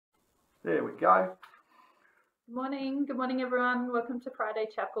There we go. Good morning everyone. Welcome to Friday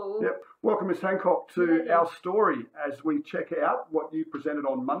Chapel. Yep. Welcome, Miss Hancock, to Yeah. our story as we check out what you presented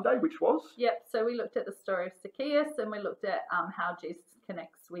on Monday, which was? Yep, so we looked at the story of Zacchaeus and we looked at how Jesus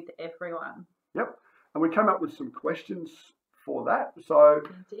connects with everyone. Yep. And we came up with some questions for that. So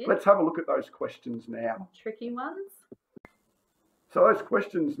let's have a look at those questions now. Tricky ones. So those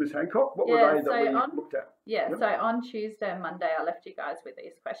questions, Miss Hancock, what were they that we looked at? So on Tuesday and Monday, I left you guys with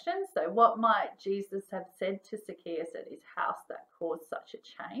these questions. So what might Jesus have said to Zacchaeus at his house that caused such a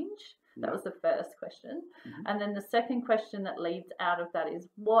change? That was the first question. And then the second question that leads out of that is,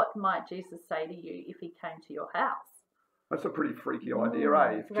 what might Jesus say to you if he came to your house? That's a pretty freaky idea,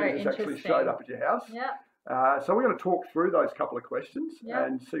 eh? If Jesus actually showed up at your house. Yeah. So we're going to talk through those couple of questions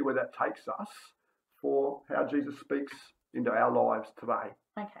and see where that takes us for how Jesus speaks into our lives today.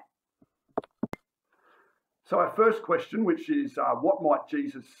 Okay. So our first question, which is, what might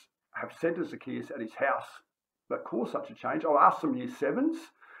Jesus have said to Zacchaeus at his house that caused such a change? I asked some year sevens,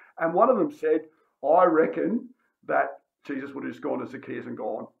 and one of them said, I reckon that Jesus would have just gone to Zacchaeus and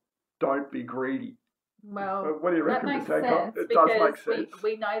gone, don't be greedy. Well, what do you reckon, Miss Hancock? It does make sense.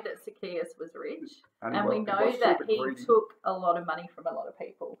 We know that Zacchaeus was rich, and we know that he took a lot of money from a lot of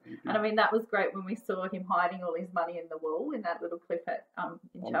people. And I mean, that was great when we saw him hiding all his money in the wall in that little clip at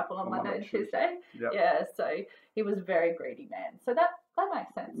in chapel on Monday and Tuesday. Yep. Yeah, so he was a very greedy man. So that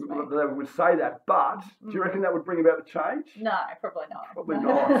makes sense to me. They would say that, but do you reckon that would bring about the change? No, probably not. Probably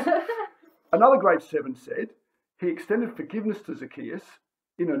not. Another grade 7 said he extended forgiveness to Zacchaeus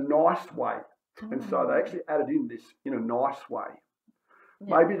in a nice way. And so they actually added in this in a nice way.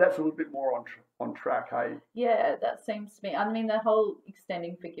 Yeah. Maybe that's a little bit more on track, hey? Yeah, that seems to me. I mean, the whole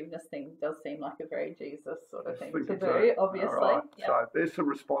extending forgiveness thing does seem like a very Jesus sort of thing to do, obviously. Right. Yep. So there's some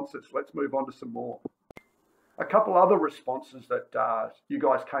responses. Let's move on to some more. A couple other responses that you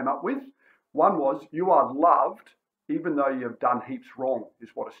guys came up with. One was, you are loved even though you've done heaps wrong, is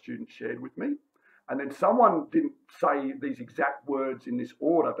what a student shared with me. And then someone didn't say these exact words in this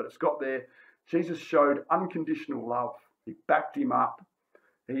order, but it's got there, Jesus showed unconditional love. He backed him up.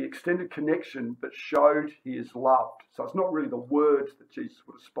 He extended connection that showed he is loved. So it's not really the words that Jesus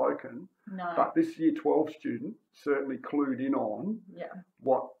would have spoken, but this year 12 student certainly clued in on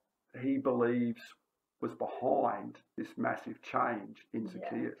what he believes was behind this massive change in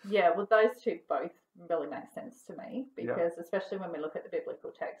Zacchaeus. Yeah, well, those two both really make sense to me because especially when we look at the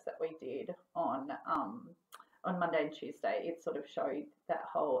biblical text that we did on Monday and Tuesday, it sort of showed that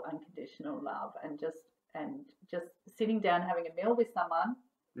whole unconditional love and just sitting down having a meal with someone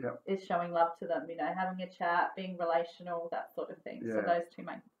is showing love to them, having a chat, being relational, that sort of thing. So those two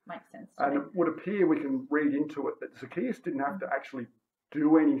make sense to me. And it would appear we can read into it that Zacchaeus didn't have to actually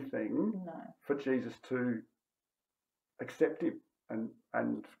do anything for Jesus to accept him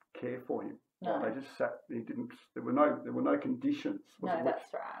and care for him. No. They just sat. There were no conditions. No,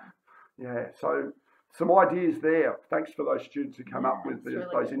 that's right. Yeah. So some ideas there. Thanks for those students who came up with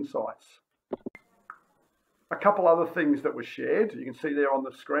those insights. A couple other things that were shared. You can see there on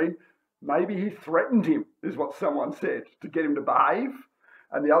the screen. Maybe he threatened him, is what someone said, to get him to behave.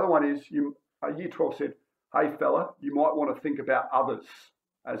 And the other one is, year 12 said, hey fella, you might want to think about others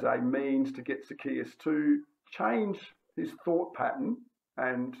as a means to get Zacchaeus to change his thought pattern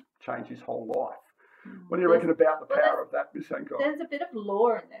and change his whole life. What do you reckon about the power of that, Miss Hancock? There's a bit of law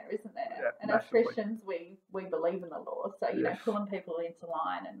in there, isn't there? Yeah, and massively. As Christians, we believe in the law. So, pulling people into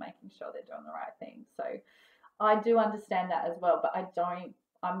line and making sure they're doing the right thing. So I do understand that as well, but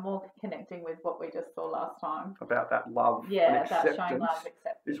I'm more connecting with what we just saw last time. About that love and acceptance showing love,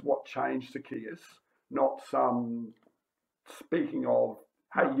 is what changed Zacchaeus, not some speaking of,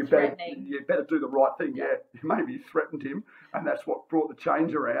 hey, you better do the right thing. Yeah, maybe you threatened him, and that's what brought the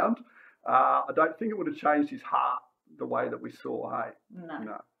change around. I don't think it would have changed his heart the way that we saw, hey?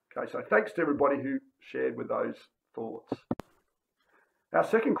 No. Okay, so thanks to everybody who shared with those thoughts. Our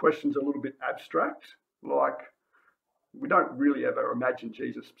second question's a little bit abstract. Like, we don't really ever imagine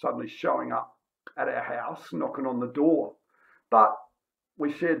Jesus suddenly showing up at our house, knocking on the door. But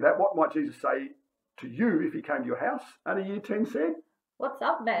we shared that. What might Jesus say to you if he came to your house? And a year 10 said, what's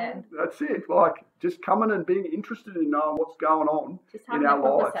up, man? That's it. Like, just coming and being interested in knowing what's going on just having in our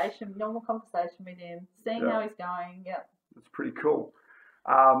lives. Normal conversation with him, seeing how he's going. Yeah. That's pretty cool.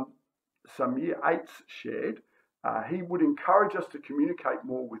 Some year 8s shared, he would encourage us to communicate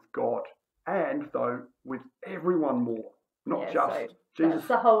more with God and, though, with everyone more, not just Jesus. That's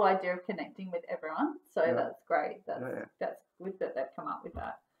the whole idea of connecting with everyone. So that's great. That's good that they've come up with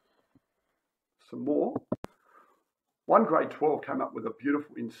that. Some more. One grade 12 came up with a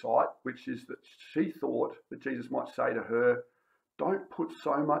beautiful insight, which is that she thought that Jesus might say to her, don't put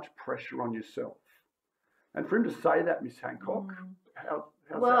so much pressure on yourself. And for him to say that, Miss Hancock, how's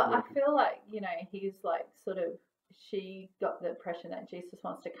that working? I feel like, he's like she got the impression that Jesus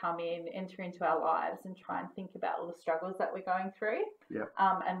wants to come in, enter into our lives and try and think about all the struggles that we're going through. Yeah.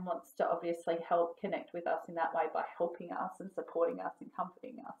 And wants to obviously help connect with us in that way by helping us and supporting us and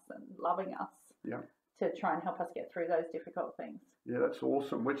comforting us and loving us. Yeah. To try and help us get through those difficult things. Yeah, that's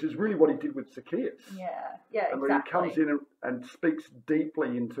awesome, which is really what he did with Zacchaeus. Yeah, and exactly. And he comes in and speaks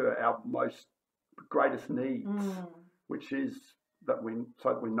deeply into our most greatest needs, which is that we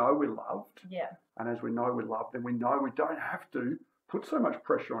know we're loved. Yeah. And as we know we're loved, then we know we don't have to put so much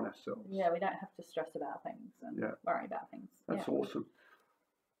pressure on ourselves. Yeah, we don't have to stress about things and worry about things. That's awesome.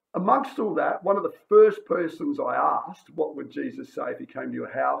 Amongst all that, one of the first persons I asked, what would Jesus say if he came to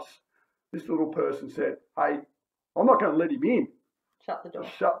your house? This little person said, hey, I'm not going to let him in. Shut the door.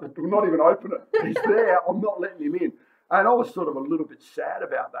 Not even open it. He's there. I'm not letting him in. And I was sort of a little bit sad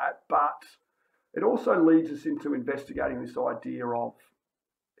about that, but it also leads us into investigating this idea of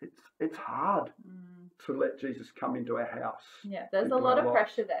it's hard to let Jesus come into our house. Yeah, there's a lot of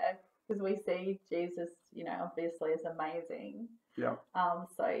pressure there because we see Jesus, obviously as amazing. Yeah.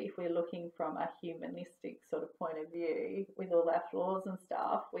 So if we're looking from a humanistic sort of point of view with all our flaws and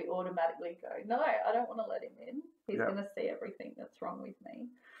stuff, we automatically go, no, I don't want to let him in. He's going to see everything that's wrong with me.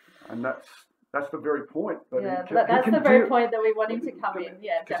 And that's the very point. That's the very point that we want him to come in.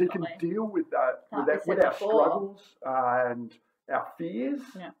 Yeah, definitely. Because he can deal with that, with our struggles and our fears.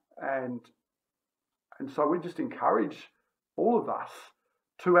 Yeah. And so we just encourage all of us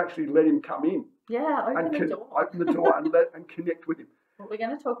to actually let him come in. Yeah, open the door. Open the door and connect with him. Well, we're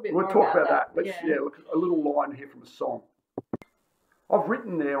going to talk a bit more about that. We'll talk about that. Let's look at a little line here from a song. I've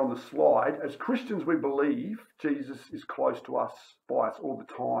written there on the slide, as Christians we believe Jesus is close to us, by us all the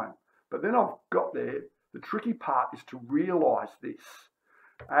time. But then I've got there, the tricky part is to realise this.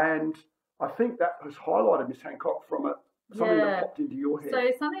 And I think that was highlighted, Miss Hancock, from something that popped into your head.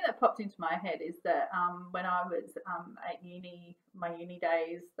 So something that popped into my head is that when I was at uni, my uni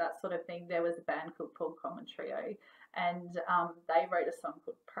days, that sort of thing, there was a band called Paul Common Trio, and they wrote a song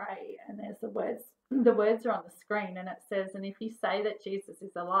called Pray, and there's the words are on the screen, and it says, and if you say that Jesus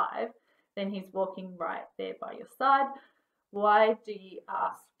is alive, then he's walking right there by your side. Why do you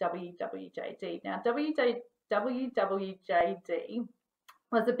ask WWJD? Now, WWJD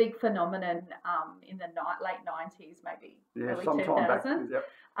was a big phenomenon in the late 90s, maybe early 2000s,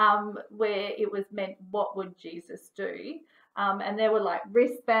 where it was meant, what would Jesus do? And there were like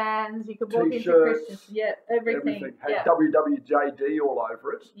wristbands, you could walk into Christians, everything. Had WWJD all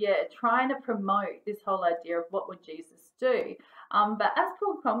over it. Yeah, trying to promote this whole idea of what would Jesus do. But as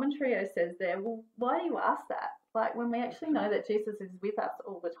Paul Common Trio says there, well, why do you ask that? Like when we actually know that Jesus is with us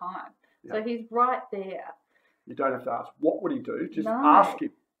all the time. Yeah. So he's right there. You don't have to ask, what would he do? Just ask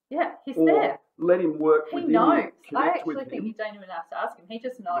him. Yeah, he's there. Let him work with you. He knows. I actually think you don't even have to ask him. He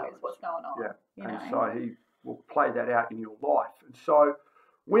just knows what's going on. Yeah, and so he will play that out in your life. And so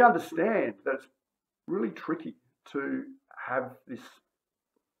we understand that it's really tricky to have this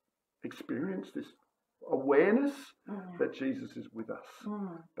experience, this awareness that Jesus is with us.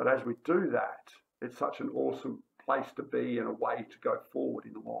 But as we do that, it's such an awesome place to be and a way to go forward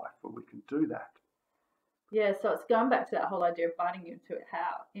in life where we can do that. Yeah, so it's going back to that whole idea of inviting you into a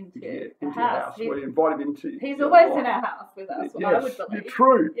house. Into your house. We invite him into. He's always in our house with us. I would believe.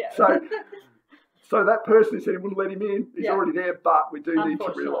 True. Yeah. So that person who said he wouldn't let him in, he's already there. But we do need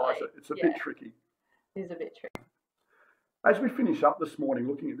to realise it. It's a bit tricky. It is a bit tricky. As we finish up this morning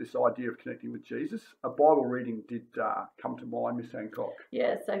looking at this idea of connecting with Jesus, a Bible reading did come to mind, Miss Hancock.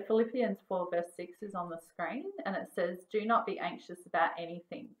 Yeah, so Philippians 4 verse 6 is on the screen, and it says, do not be anxious about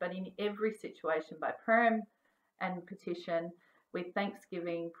anything, but in every situation by prayer and petition with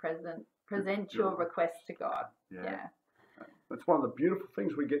thanksgiving present your requests to God. Yeah. That's one of the beautiful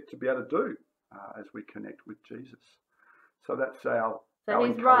things we get to be able to do as we connect with Jesus. So that's our So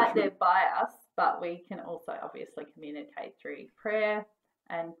he's right there by us, but we can also obviously communicate through prayer,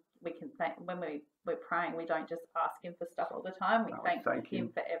 and we can thank when we're praying. We don't just ask him for stuff all the time. We thank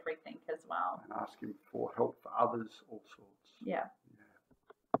him for everything as well, and ask him for help for others, all sorts. Yeah.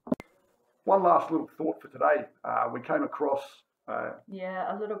 One last little thought for today. We came across a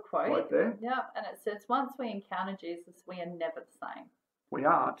little quote right there. Yeah, and it says, "Once we encounter Jesus, we are never the same." We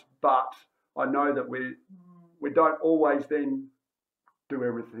aren't, but I know that we don't always then do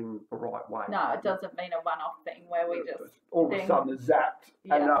everything the right way. No, it doesn't mean a one-off thing where we just all of a sudden are zapped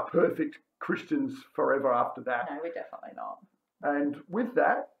and are perfect Christians forever after that. No, we're definitely not. And with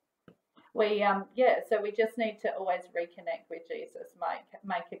that, so we just need to always reconnect with Jesus,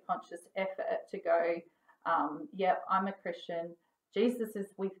 make a conscious effort to go yep, I'm a Christian, Jesus is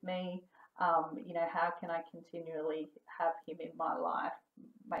with me, how can I continually have him in my life,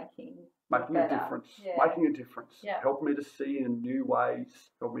 making a difference, making a difference. Yeah. Help me to see in new ways,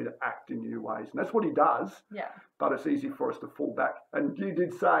 help me to act in new ways. And that's what he does. Yeah. But it's easy for us to fall back. And you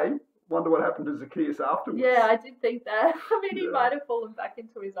did say, wonder what happened to Zacchaeus afterwards. Yeah, I did think that. I mean, he might have fallen back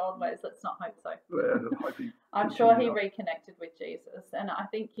into his old ways. Let's not hope so. Yeah, I'm sure he reconnected with Jesus. And I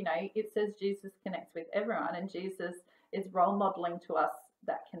think, it says Jesus connects with everyone, and Jesus is role modeling to us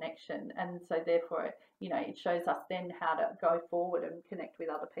that connection. And so therefore, it shows us then how to go forward and connect with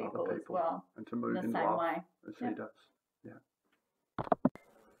other people as well. And to move in the same way. As he does. Yeah.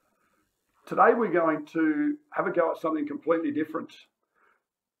 Today we're going to have a go at something completely different.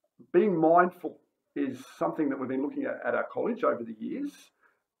 Being mindful is something that we've been looking at our college over the years.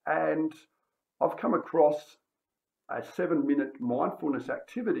 And I've come across a 7-minute mindfulness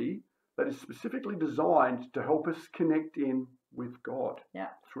activity that is specifically designed to help us connect in with God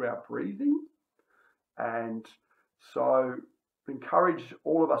through our breathing. And so encourage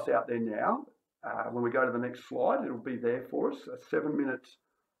all of us out there now, when we go to the next slide, it'll be there for us, a 7-minute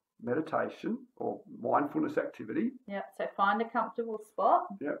meditation or mindfulness activity. Yeah, so find a comfortable spot.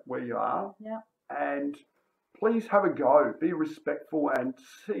 Yeah, where you are. Yeah. And please have a go, be respectful and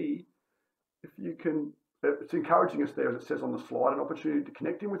see if you can, it's encouraging us there, as it says on the slide, an opportunity to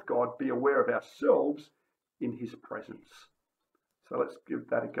connect in with God, be aware of ourselves in his presence. So let's give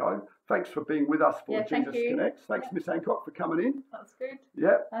that a go. Thanks for being with us for Jesus Connects. Thanks, Miss Hancock, for coming in. That's good.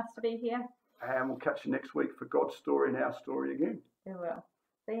 Yeah. Nice to be here. And we'll catch you next week for God's story and our story again. We will.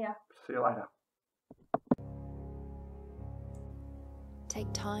 See ya. See you later.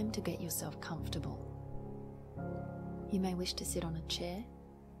 Take time to get yourself comfortable. You may wish to sit on a chair,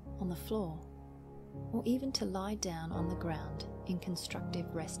 on the floor, or even to lie down on the ground in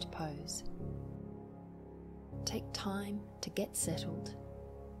constructive rest pose. Take time to get settled,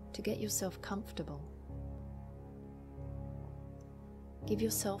 to get yourself comfortable. Give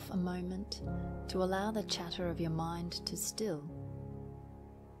yourself a moment to allow the chatter of your mind to still.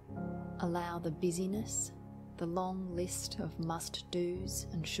 Allow the busyness, the long list of must-dos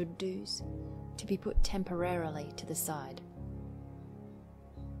and should-dos to be put temporarily to the side.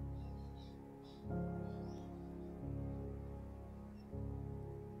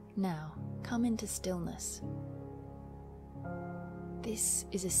 Now, come into stillness. This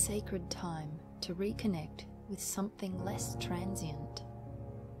is a sacred time to reconnect with something less transient,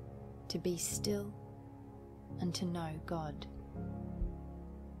 to be still and to know God.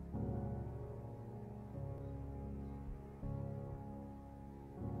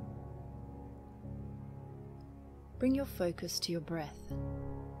 Bring your focus to your breath.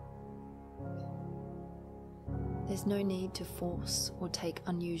 There's no need to force or take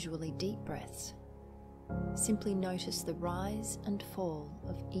unusually deep breaths. Simply notice the rise and fall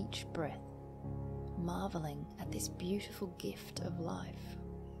of each breath, marveling at this beautiful gift of life.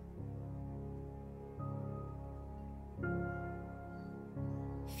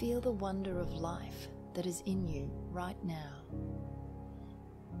 Feel the wonder of life that is in you right now.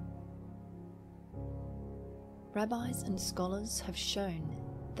 Rabbis and scholars have shown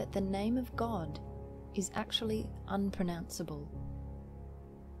that the name of God is actually unpronounceable.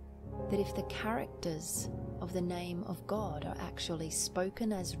 That if the characters of the name of God are actually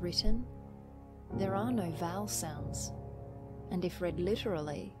spoken as written, there are no vowel sounds, and if read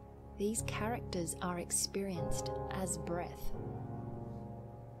literally, these characters are experienced as breath.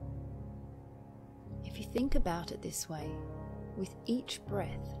 If you think about it this way, with each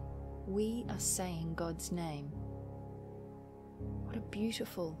breath, we are saying God's name. What a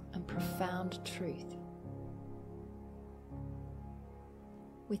beautiful and profound truth.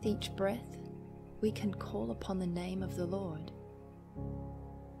 With each breath, we can call upon the name of the Lord.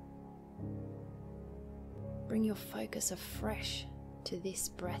 Bring your focus afresh to this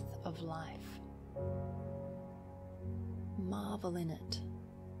breath of life. Marvel in it.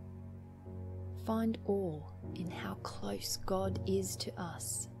 Find awe in how close God is to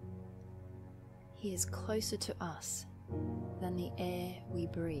us. He is closer to us than the air we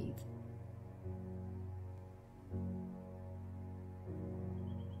breathe.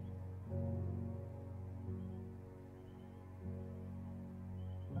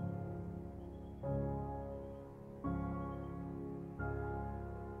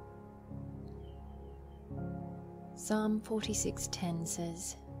 Psalm 46:10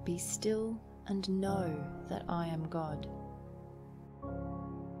 says, "Be still and know that I am God."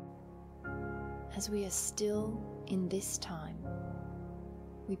 As we are still in this time,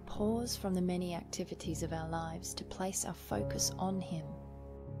 we pause from the many activities of our lives to place our focus on Him,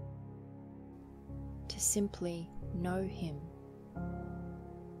 to simply know Him,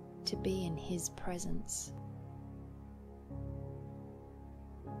 to be in His presence.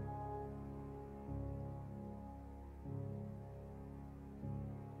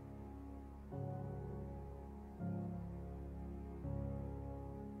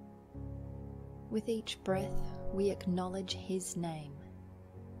 With each breath, we acknowledge His name.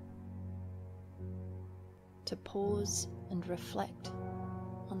 To pause and reflect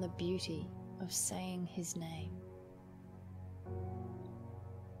on the beauty of saying His name.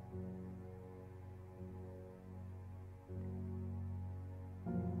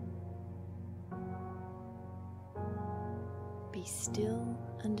 Be still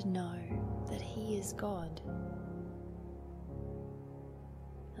and know that He is God.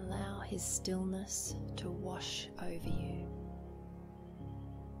 Allow His stillness to wash over you.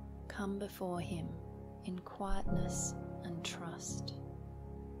 Come before Him in quietness and trust.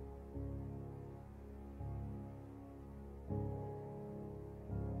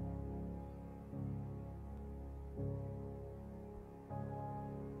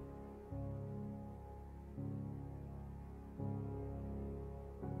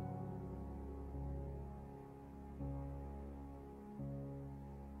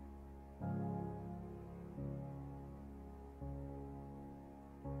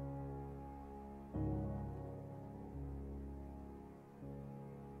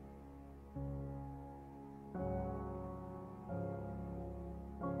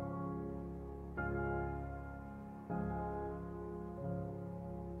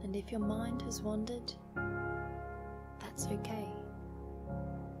 And if your mind has wandered, that's okay.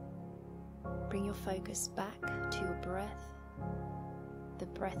 Bring your focus back to your breath, the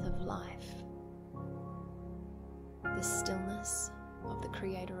breath of life, the stillness of the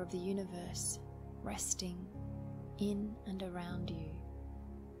Creator of the universe resting in and around you.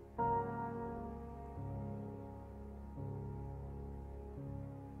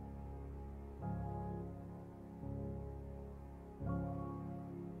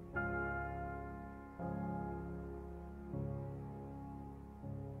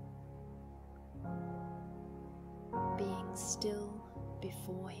 Being still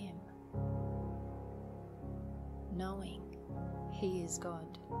before Him, knowing He is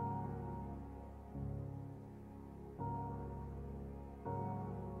God.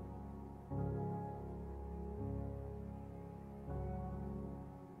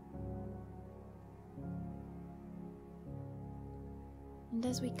 And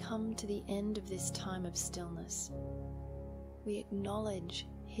as we come to the end of this time of stillness, we acknowledge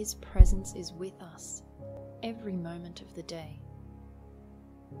His presence is with us every moment of the day.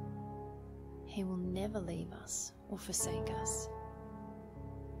 He will never leave us or forsake us.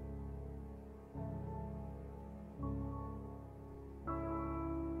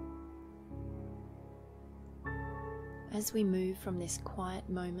 As we move from this quiet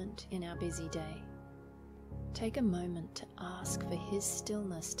moment in our busy day, take a moment to ask for His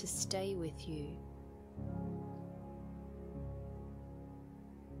stillness to stay with you.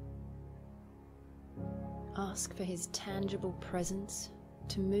 Ask for His tangible presence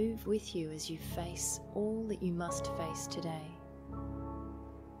to move with you as you face all that you must face today.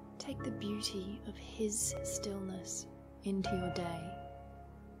 Take the beauty of His stillness into your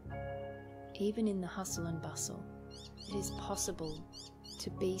day. Even in the hustle and bustle, it is possible to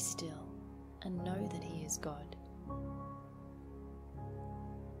be still and know that He is God.